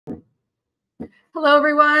Hello,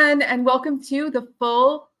 everyone, and welcome to the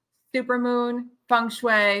full Supermoon Feng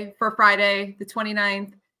Shui for Friday, the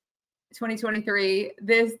 29th, 2023.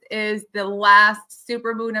 This is the last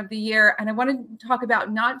Supermoon of the year, and I want to talk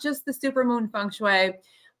about not just the Supermoon Feng Shui,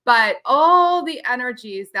 but all the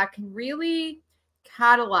energies that can really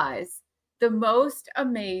catalyze the most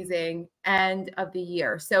amazing end of the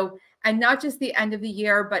year. So, and not just the end of the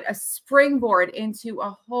year, but a springboard into a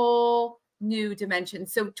whole new dimension.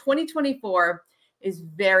 So 2024 is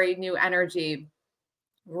very new energy,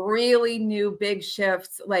 really new big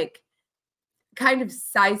shifts, like kind of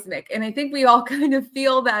seismic. And I think we all kind of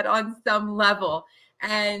feel that on some level.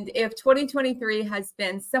 And if 2023 has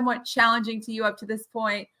been somewhat challenging to you up to this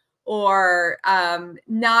point, or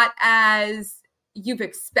not as you've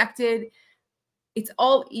expected, it's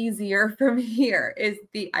all easier from here is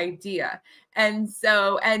the idea. And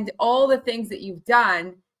so, and all the things that you've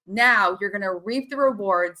done, now you're going to reap the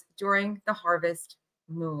rewards during the harvest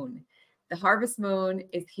moon. The harvest moon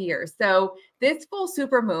is here. So this full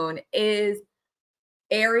super moon is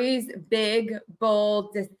Aries, big,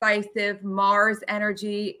 bold, decisive, Mars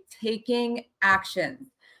energy, taking actions.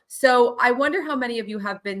 So I wonder how many of you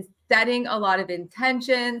have been setting a lot of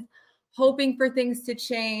intentions, hoping for things to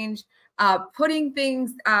change, putting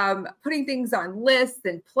things on lists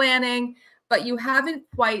and planning, but you haven't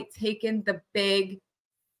quite taken the big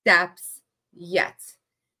steps yet.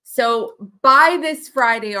 So by this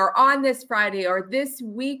Friday or on this Friday or this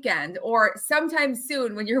weekend or sometime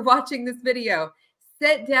soon when you're watching this video,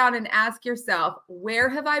 sit down and ask yourself, where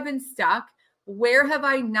have I been stuck? Where have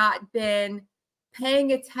I not been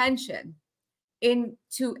paying attention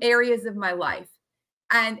into areas of my life?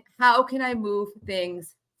 And how can I move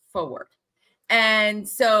things forward? And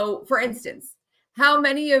so, for instance, how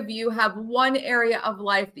many of you have one area of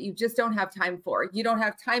life that you just don't have time for? You don't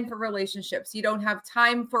have time for relationships. You don't have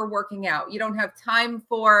time for working out. You don't have time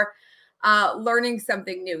for learning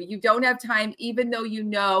something new. You don't have time, even though you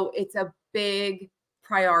know it's a big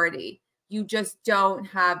priority. You just don't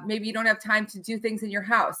have, maybe you don't have time to do things in your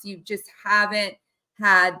house. You just haven't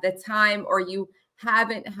had the time, or you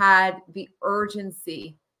haven't had the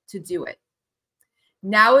urgency to do it.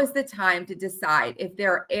 Now is the time to decide if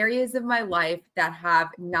there are areas of my life that have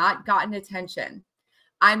not gotten attention.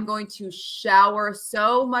 I'm going to shower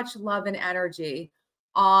so much love and energy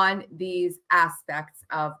on these aspects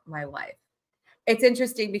of my life. It's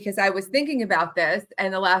interesting because I was thinking about this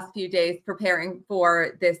in the last few days preparing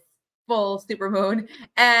for this full supermoon,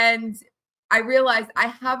 and I realized I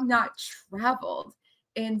have not traveled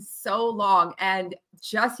in so long. And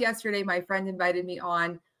just yesterday, my friend invited me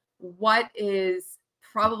on what is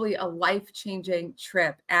probably a life-changing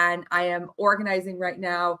trip, and I am organizing right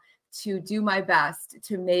now to do my best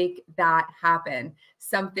to make that happen.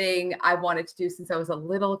 Something I wanted to do since I was a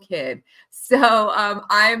little kid. So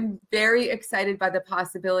I'm very excited by the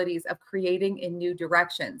possibilities of creating in new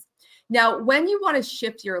directions. Now, when you want to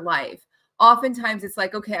shift your life, oftentimes it's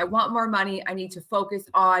like, okay, I want more money. I need to focus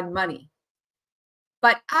on money.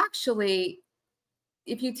 But actually,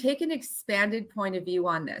 if you take an expanded point of view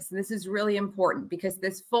on this, and this is really important because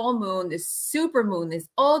this full moon, this super moon, this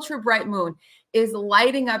ultra bright moon is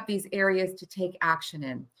lighting up these areas to take action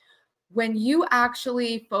in. When you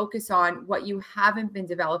actually focus on what you haven't been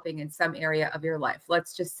developing in some area of your life,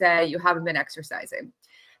 let's just say you haven't been exercising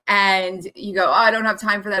and you go, oh, I don't have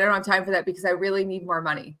time for that. I don't have time for that because I really need more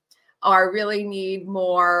money. Or I really need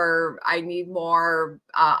more,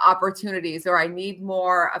 opportunities, or I need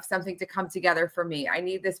more of something to come together for me. I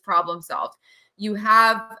need this problem solved. You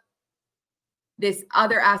have this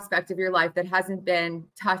other aspect of your life that hasn't been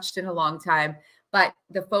touched in a long time, but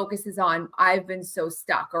the focus is on, I've been so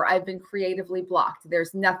stuck, or I've been creatively blocked.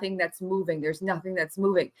 There's nothing that's moving. There's nothing that's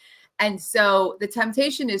moving. And so the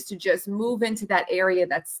temptation is to just move into that area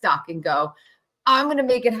that's stuck and go, I'm going to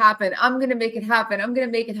make it happen. I'm going to make it happen. I'm going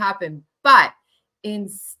to make it happen. But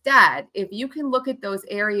instead, if you can look at those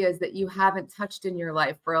areas that you haven't touched in your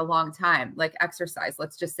life for a long time, like exercise,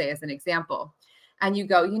 let's just say as an example, and you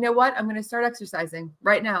go, you know what? I'm going to start exercising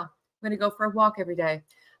right now. I'm going to go for a walk every day.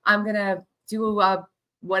 I'm going to do a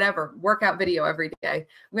whatever workout video every day.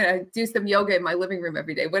 I'm going to do some yoga in my living room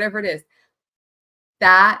every day, whatever it is.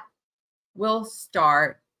 That will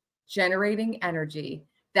start generating energy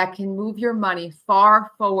that can move your money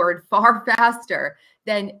far forward, far faster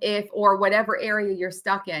than if, or whatever area you're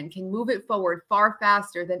stuck in, can move it forward far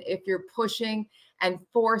faster than if you're pushing and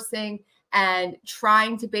forcing and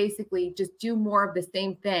trying to basically just do more of the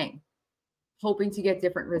same thing, hoping to get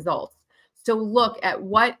different results. So look at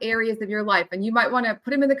what areas of your life, and you might want to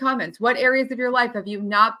put them in the comments. What areas of your life have you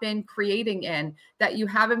not been creating in that you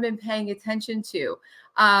haven't been paying attention to?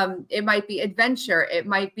 It might be adventure. It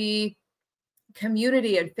might be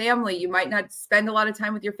community and family. You might not spend a lot of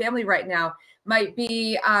time with your family right now. Might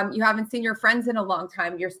be you haven't seen your friends in a long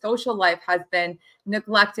time. Your social life has been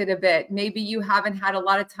neglected a bit. Maybe you haven't had a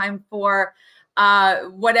lot of time for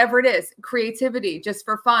whatever it is, creativity, just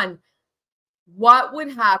for fun. What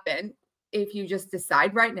would happen if you just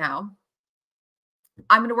decide right now,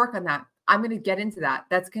 I'm going to work on that. I'm going to get into that.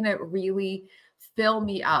 That's going to really fill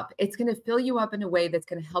me up. It's going to fill you up in a way that's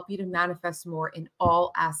going to help you to manifest more in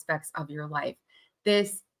all aspects of your life.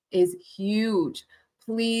 This is huge.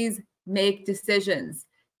 Please make decisions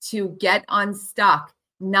to get unstuck,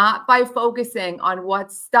 not by focusing on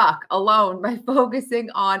what's stuck alone, by focusing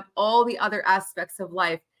on all the other aspects of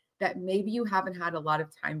life that maybe you haven't had a lot of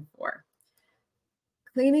time for.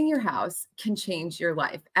 Cleaning your house can change your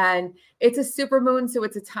life. And it's a super moon, so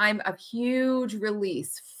it's a time of huge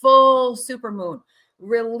release, full super moon,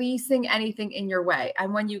 releasing anything in your way.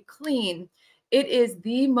 And when you clean, it is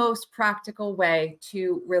the most practical way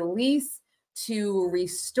to release, to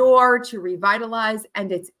restore, to revitalize,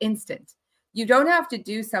 and it's instant. You don't have to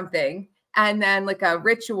do something and then like a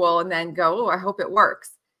ritual and then go, oh, I hope it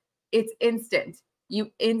works. It's instant.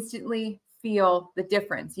 You instantly feel the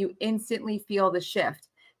difference. You instantly feel the shift.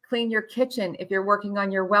 Clean your kitchen if you're working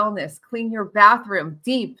on your wellness. Clean your bathroom,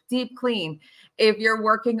 deep, deep clean. If you're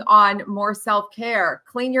working on more self-care,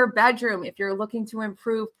 clean your bedroom if you're looking to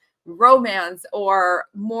improve romance or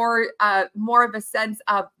more of a sense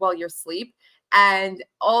of, well, your sleep, and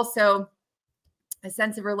also a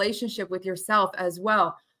sense of relationship with yourself as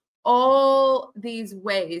well. All these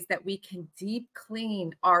ways that we can deep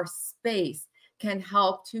clean our space can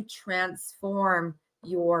help to transform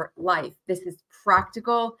your life. This is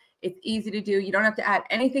practical. It's easy to do. You don't have to add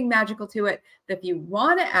anything magical to it. But if you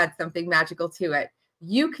want to add something magical to it,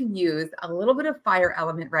 you can use a little bit of fire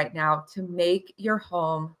element right now to make your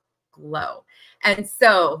home glow. And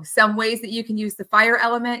so some ways that you can use the fire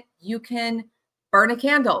element, you can burn a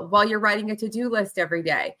candle while you're writing a to-do list every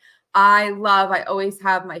day. I always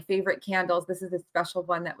have my favorite candles. This is a special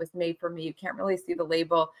one that was made for me. You can't really see the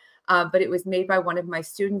label, but it was made by one of my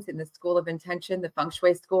students in the School of Intention, the Feng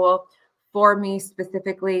Shui school, for me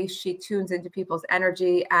specifically. She tunes into people's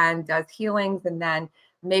energy and does healings and then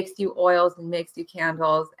makes you oils and makes you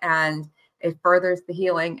candles, and it furthers the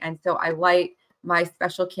healing. And so I light my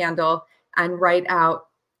special candle and write out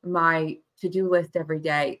my to-do list every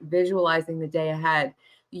day, visualizing the day ahead.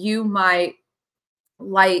 You might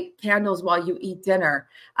light candles while you eat dinner.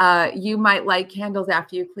 You might light candles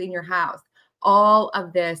after you clean your house. All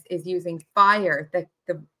of this is using fire,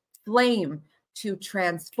 the flame, to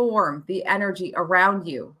transform the energy around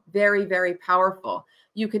you. Very, very powerful.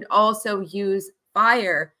 You can also use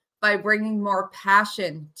fire by bringing more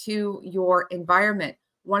passion to your environment.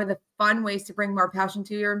 One of the fun ways to bring more passion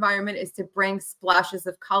to your environment is to bring splashes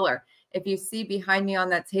of color. If you see behind me on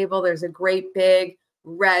that table, there's a great big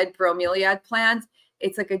red bromeliad plant.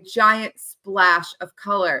 It's like a giant splash of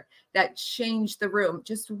color that changed the room.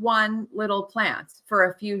 Just one little plant for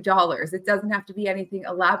a few dollars. It doesn't have to be anything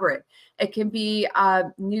elaborate. It can be a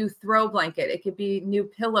new throw blanket. It could be new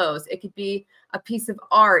pillows. It could be a piece of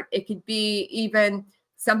art. It could be even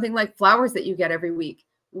something like flowers that you get every week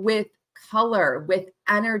with color, with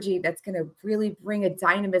energy that's going to really bring a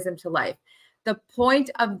dynamism to life. The point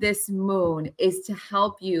of this moon is to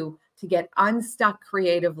help you to get unstuck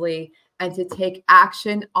creatively and to take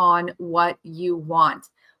action on what you want.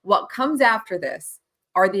 What comes after this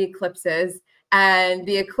are the eclipses. And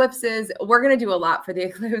the eclipses, we're going to do a lot for the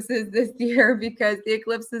eclipses this year because the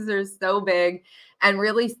eclipses are so big and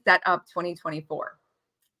really set up 2024.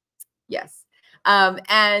 Yes.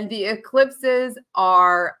 And the eclipses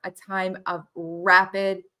are a time of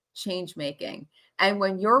rapid change making. And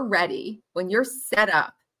when you're ready, when you're set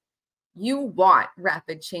up, you want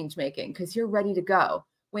rapid change making because you're ready to go.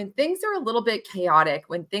 When things are a little bit chaotic,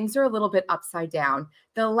 when things are a little bit upside down,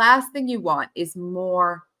 the last thing you want is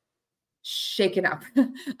more shaken up.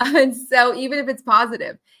 And so even if it's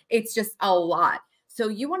positive, it's just a lot. So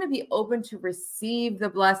you want to be open to receive the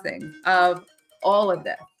blessings of all of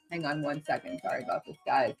this. Hang on one second. Sorry about this,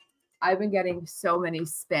 guys. I've been getting so many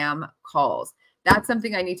spam calls. That's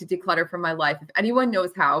something I need to declutter from my life. If anyone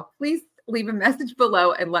knows how, please leave a message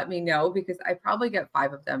below and let me know because I probably get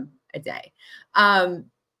 5 of them a day.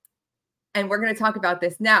 And we're going to talk about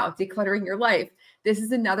this now, decluttering your life. This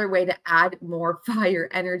is another way to add more fire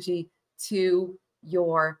energy to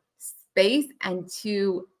your space and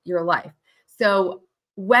to your life. So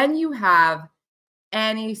when you have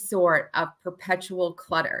any sort of perpetual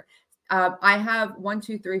clutter, I have 1,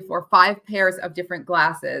 2, 3, 4, 5 pairs of different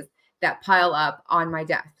glasses that pile up on my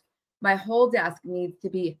desk. My whole desk needs to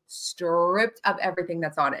be stripped of everything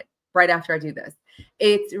that's on it right after I do this.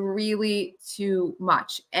 It's really too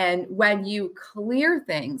much. And when you clear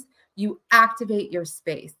things, you activate your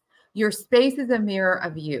space. Your space is a mirror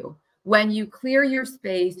of you. When you clear your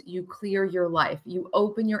space, you clear your life. You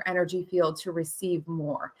open your energy field to receive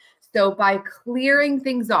more. So by clearing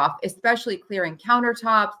things off, especially clearing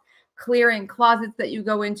countertops, clearing closets that you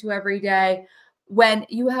go into every day, when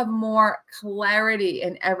you have more clarity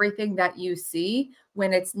in everything that you see,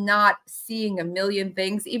 when it's not seeing a million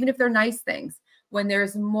things, even if they're nice things, when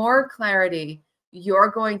there's more clarity, you're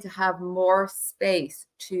going to have more space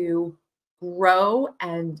to grow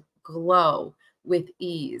and glow with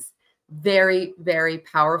ease. Very, very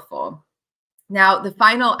powerful. Now, the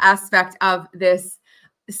final aspect of this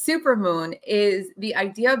supermoon is the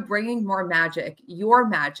idea of bringing more magic, your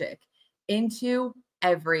magic, into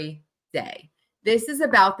every day. This is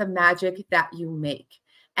about the magic that you make.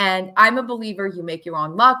 And I'm a believer, you make your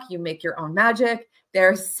own luck, you make your own magic.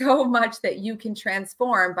 There's so much that you can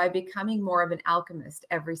transform by becoming more of an alchemist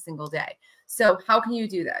every single day. So how can you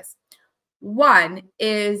do this? One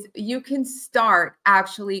is you can start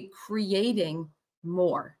actually creating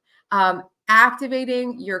more,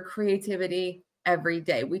 activating your creativity every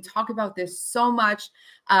day. We talk about this so much.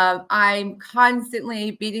 I'm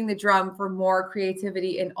constantly beating the drum for more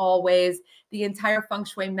creativity in all ways. The entire Feng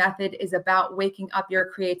Shui method is about waking up your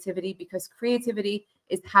creativity, because creativity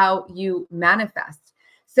is how you manifest.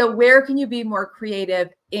 So where can you be more creative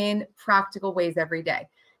in practical ways every day?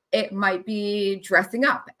 It might be dressing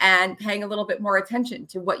up and paying a little bit more attention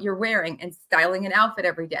to what you're wearing and styling an outfit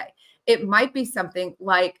every day. It might be something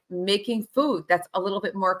like making food that's a little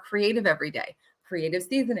bit more creative every day. Creative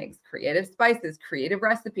seasonings, creative spices, creative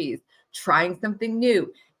recipes, trying something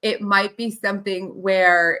new. It might be something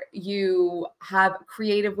where you have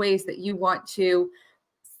creative ways that you want to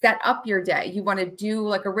set up your day. You want to do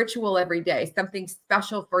like a ritual every day, something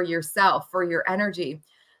special for yourself, for your energy.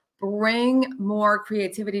 Bring more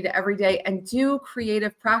creativity to every day and do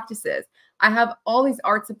creative practices. I have all these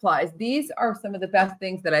art supplies. These are some of the best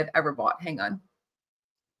things that I've ever bought. Hang on.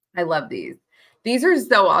 I love these. These are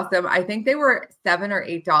so awesome. I think they were $7 or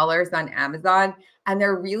 $8 on Amazon, and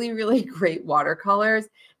they're really, really great watercolors.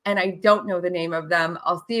 And I don't know the name of them.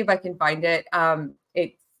 I'll see if I can find it. I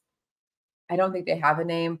don't think they have a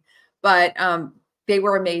name, but they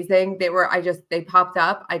were amazing. They popped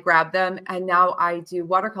up. I grabbed them, and now I do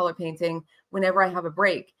watercolor painting whenever I have a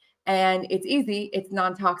break. And it's easy. It's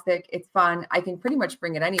non-toxic. It's fun. I can pretty much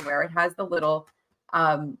bring it anywhere. It has the little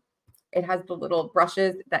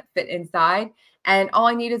brushes that fit inside, and all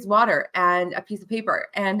I need is water and a piece of paper,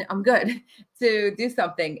 and I'm good to do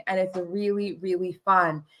something. And it's really, really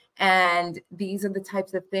fun. And these are the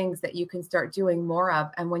types of things that you can start doing more of.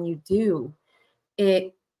 And when you do,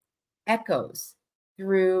 it echoes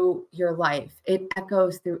through your life. It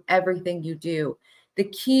echoes through everything you do. The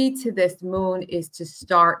key to this moon is to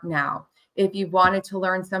start now. If you wanted to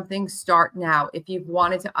learn something, start now. If you've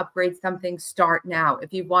wanted to upgrade something, start now.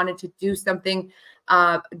 If you wanted to do something,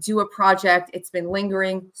 do a project, it's been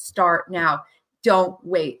lingering, start now. Don't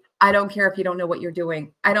wait. I don't care if you don't know what you're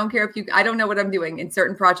doing. I don't care if I don't know what I'm doing in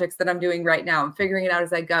certain projects that I'm doing right now. I'm figuring it out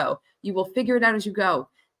as I go. You will figure it out as you go.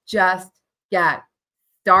 Just get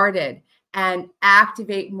started and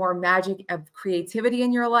activate more magic of creativity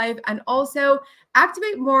in your life, and also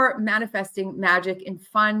activate more manifesting magic in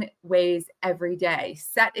fun ways every day.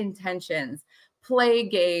 Set intentions, play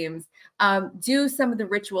games, do some of the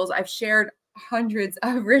rituals. I've shared hundreds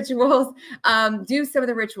of rituals. Do some of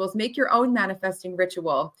the rituals, make your own manifesting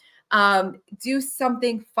ritual. Do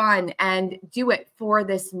something fun and do it for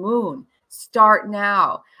this moon. Start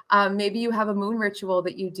now. Maybe you have a moon ritual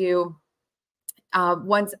that you do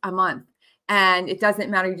once a month, and it doesn't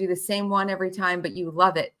matter. You do the same one every time, but you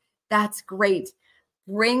love it. That's great.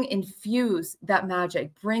 Infuse that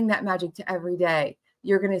magic. Bring that magic to every day.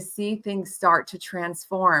 You're going to see things start to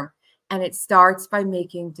transform, and it starts by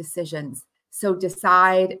making decisions. So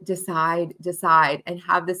decide, decide, decide, and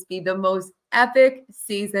have this be the most epic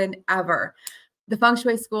season ever. The Feng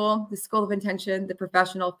Shui School, the School of Intention, the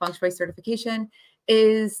Professional Feng Shui Certification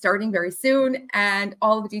is starting very soon, and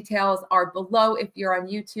all the details are below if you're on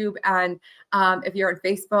YouTube, and if you're on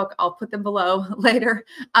Facebook, I'll put them below later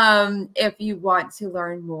if you want to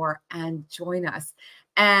learn more and join us.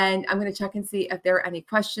 And I'm going to check and see if there are any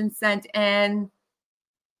questions sent in.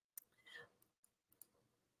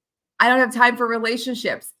 I don't have time for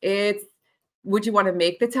relationships. Would you want to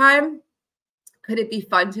make the time? Could it be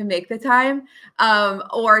fun to make the time,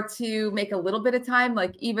 or to make a little bit of time,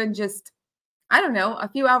 like even just, I don't know, a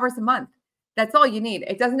few hours a month? That's all you need.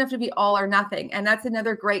 It doesn't have to be all or nothing. And that's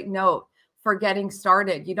another great note for getting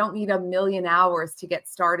started. You don't need 1,000,000 hours to get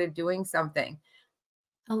started doing something.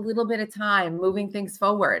 A little bit of time, moving things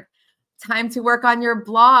forward. Time to work on your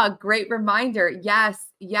blog. Great reminder. Yes,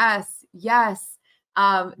 yes, yes.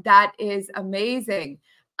 That is amazing.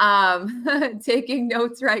 Taking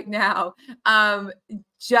notes right now.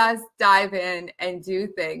 Just dive in and do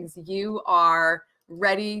things. You are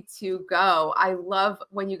ready to go. I love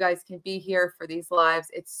when you guys can be here for these lives.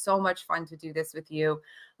 It's so much fun to do this with you.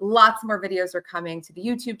 Lots more videos are coming to the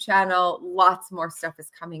YouTube channel. Lots more stuff is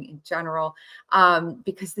coming in general,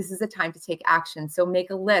 because this is a time to take action. So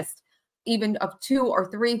make a list even of 2 or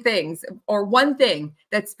 3 things or one thing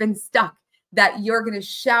that's been stuck that you're going to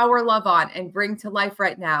shower love on and bring to life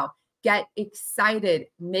right now. Get excited,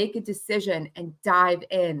 make a decision, and dive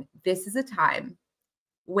in. This is a time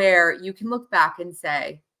where you can look back and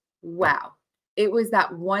say, wow, it was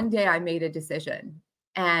that one day I made a decision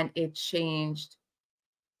and it changed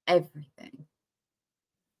everything.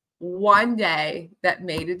 One day that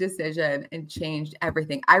made a decision and changed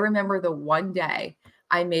everything. I remember the one day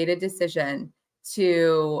I made a decision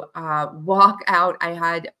to walk out.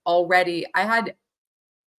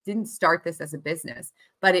 Didn't start this as a business,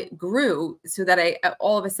 but it grew so that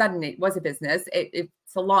all of a sudden it was a business.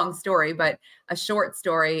 It's a long story, but a short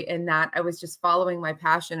story in that I was just following my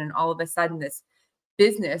passion. And all of a sudden this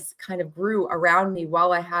business kind of grew around me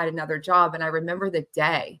while I had another job. And I remember the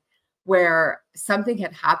day where something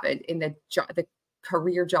had happened in the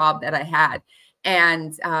career job that I had.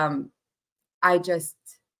 And I just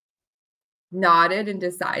nodded and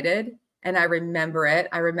decided. And I remember it.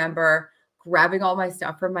 I remember grabbing all my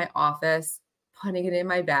stuff from my office, putting it in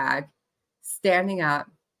my bag, standing up,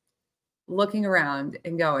 looking around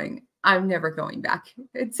and going, I'm never going back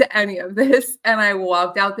to any of this. And I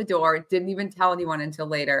walked out the door, didn't even tell anyone until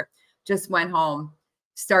later, just went home,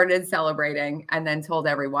 started celebrating, and then told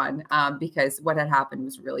everyone because what had happened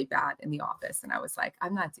was really bad in the office. And I was like,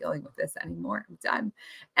 I'm not dealing with this anymore. I'm done.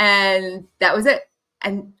 And that was it.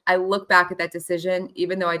 And I look back at that decision,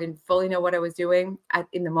 even though I didn't fully know what I was doing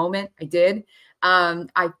in the moment, I did.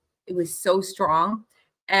 It was so strong.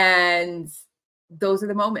 And those are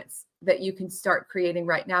the moments that you can start creating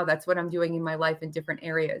right now. That's what I'm doing in my life in different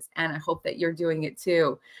areas. And I hope that you're doing it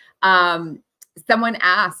too. Someone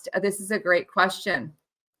asked, this is a great question.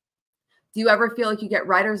 Do you ever feel like you get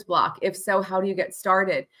writer's block? If so, how do you get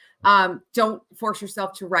started? Don't force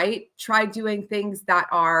yourself to write. Try doing things that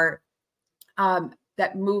are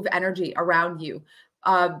that move energy around you.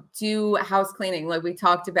 Do house cleaning, like we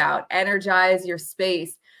talked about. Energize your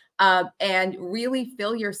space and really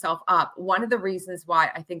fill yourself up. One of the reasons why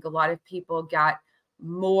I think a lot of people get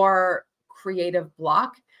more creative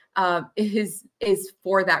block is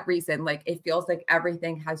for that reason. Like it feels like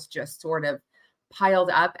everything has just sort of piled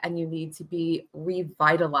up and you need to be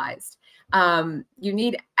revitalized. You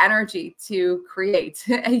need energy to create.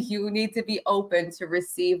 You need to be open to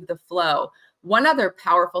receive the flow. One other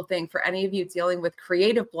powerful thing for any of you dealing with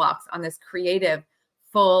creative blocks on this creative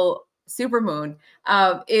full supermoon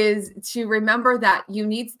is to remember that you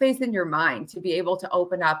need space in your mind to be able to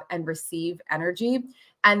open up and receive energy.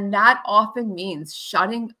 And that often means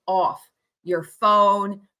shutting off your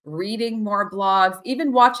phone, reading more blogs,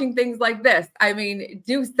 even watching things like this. I mean,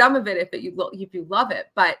 do some of it if you love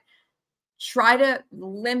it, but try to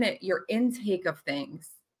limit your intake of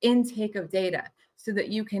things, intake of data, so that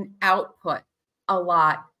you can output a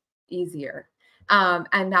lot easier.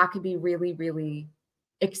 And that could be really, really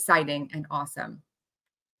exciting and awesome.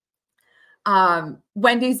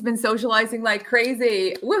 Wendy's been socializing like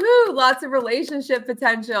crazy. Woohoo! Lots of relationship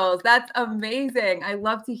potentials. That's amazing. I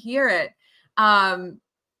love to hear it.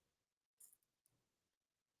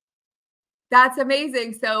 That's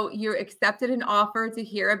amazing. So you accepted an offer to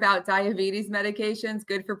hear about diabetes medications,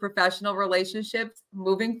 good for professional relationships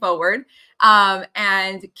moving forward,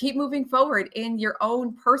 and keep moving forward in your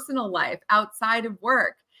own personal life outside of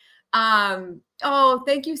work. Oh,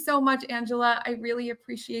 thank you so much, Angela. I really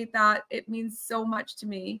appreciate that. It means so much to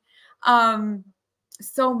me.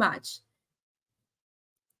 So much.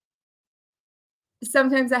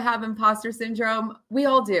 Sometimes I have imposter syndrome. We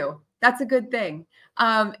all do. That's a good thing.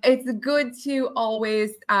 It's good to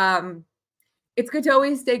always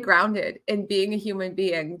stay grounded in being a human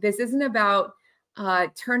being. This isn't about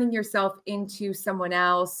turning yourself into someone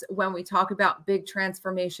else. When we talk about big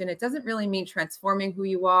transformation, it doesn't really mean transforming who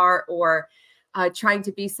you are or trying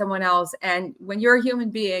to be someone else. And when you're a human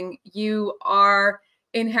being, you are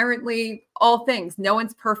inherently all things. No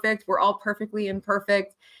one's perfect. We're all perfectly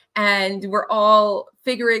imperfect. And we're all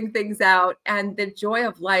figuring things out. And the joy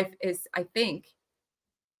of life is, I think,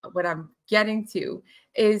 what I'm getting to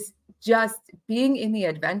is just being in the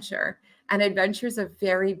adventure. And adventure is a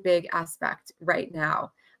very big aspect right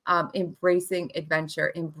now. Embracing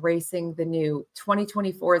adventure, embracing the new.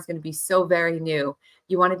 2024 is going to be so very new.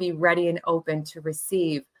 You want to be ready and open to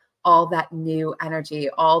receive all that new energy,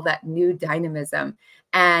 all that new dynamism,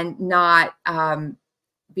 and not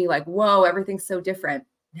be like, whoa, everything's so different.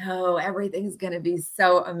 No, everything's going to be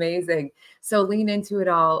so amazing. So lean into it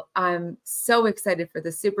all. I'm so excited for the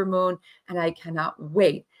supermoon, and I cannot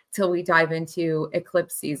wait till we dive into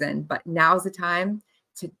eclipse season. But now's the time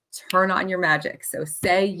to turn on your magic. So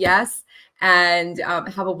say yes, and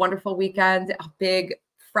have a wonderful weekend, a big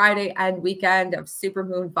Friday and weekend of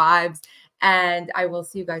supermoon vibes. And I will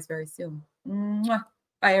see you guys very soon. Mwah.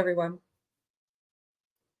 Bye, everyone.